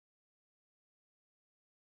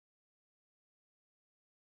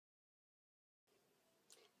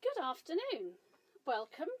Good afternoon.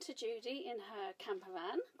 Welcome to Judy in her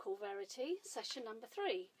campervan called Verity, session number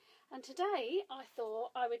 3. And today I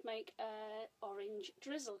thought I would make an orange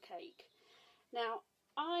drizzle cake. Now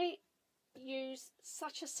I use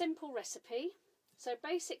such a simple recipe. So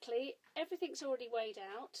basically everything's already weighed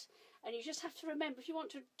out, and you just have to remember, if you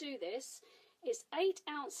want to do this, it's 8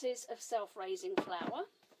 ounces of self-raising flour,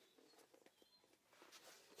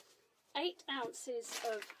 8 ounces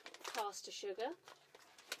of caster sugar,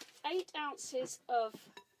 8 ounces of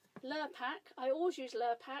Lurpak. I always use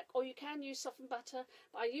Lurpak, or you can use softened butter,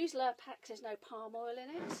 but I use Lurpak because there's no palm oil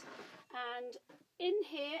in it. And in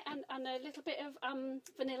here, and a little bit of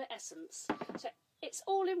vanilla essence. So it's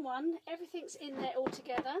all in one, everything's in there all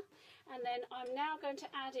together. And then I'm now going to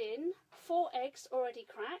add in 4 eggs already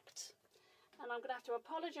cracked. And I'm going to have to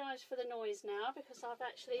apologise for the noise now, because I've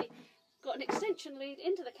actually got an extension lead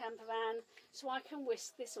into the campervan so I can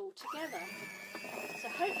whisk this all together. So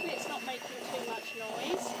hopefully it's not making too much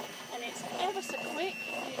noise, and it's ever so quick.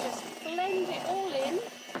 You just blend it all in.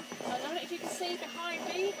 I don't know if you can see behind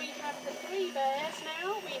me, we have the 3 bears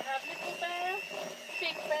now. We have Little Bear,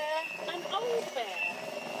 Big Bear and Old Bear.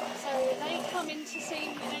 So they come in to see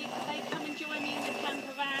me, they come and join me in the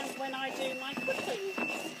campervan when I do my cooking.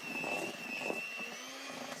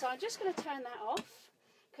 So I'm just going to turn that off,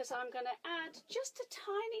 because I'm going to add just a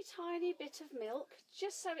tiny bit of milk,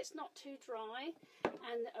 just so it's not too dry.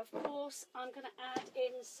 And of course I'm going to add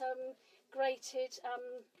in some grated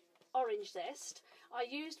orange zest. I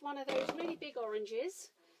used one of those really big oranges.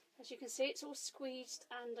 As you can see, it's all squeezed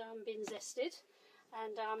and been zested.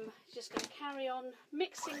 And I'm just going to carry on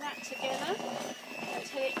mixing that together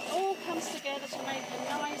until it all comes together to make a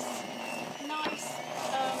nice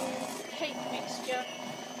cake mixture,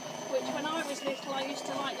 which when I was little I used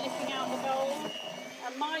to like licking out the bowl,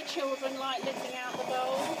 and my children like licking out the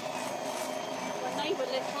bowl when they were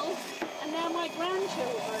little, and now my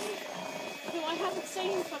grandchildren, who I haven't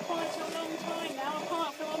seen for quite a long time now,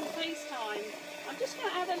 apart from on FaceTime. I'm just going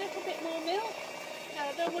to add a little bit more milk.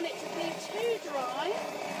 I don't want it to be too dry.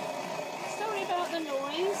 Sorry about the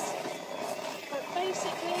noise, but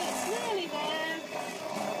basically it's nearly there.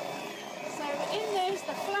 So in there's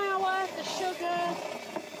the flour, the sugar,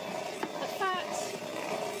 the fat,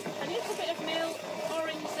 a little bit of milk,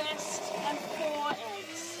 orange zest and 4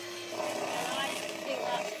 eggs. And I think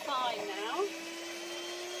that's fine now.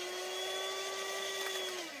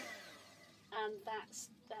 And that's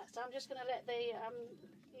I'm just going to let the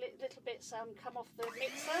little bits come off the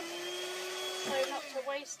mixer, so not to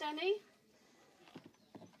waste any.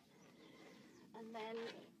 And then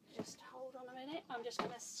just hold on a minute, I'm just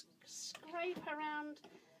going to scrape around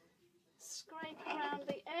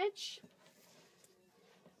the edge.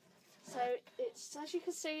 So it's, as you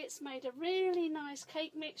can see, it's made a really nice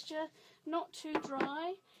cake mixture, not too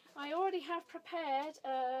dry. I already have prepared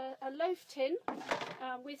a loaf tin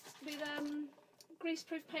with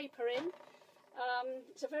greaseproof paper in.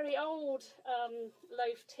 It's a very old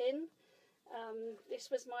loaf tin. This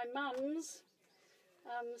was my mum's,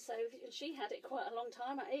 so she had it quite a long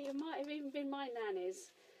time. It might have even been my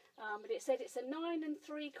nanny's, but it said it's a 9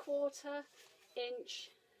 3/4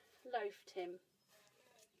 inch loaf tin.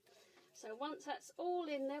 So once that's all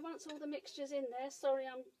in there, once all the mixture's in there, sorry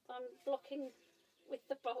I'm blocking with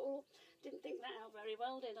the bowl, didn't think that out very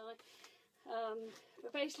well, did I?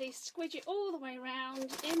 But basically squidge it all the way around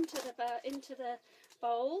into the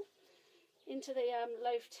bowl, into the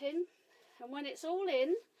loaf tin, and when it's all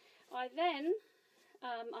in, I then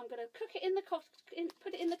I'm going to cook it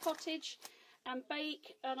put it in the cottage and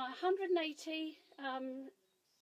bake on 180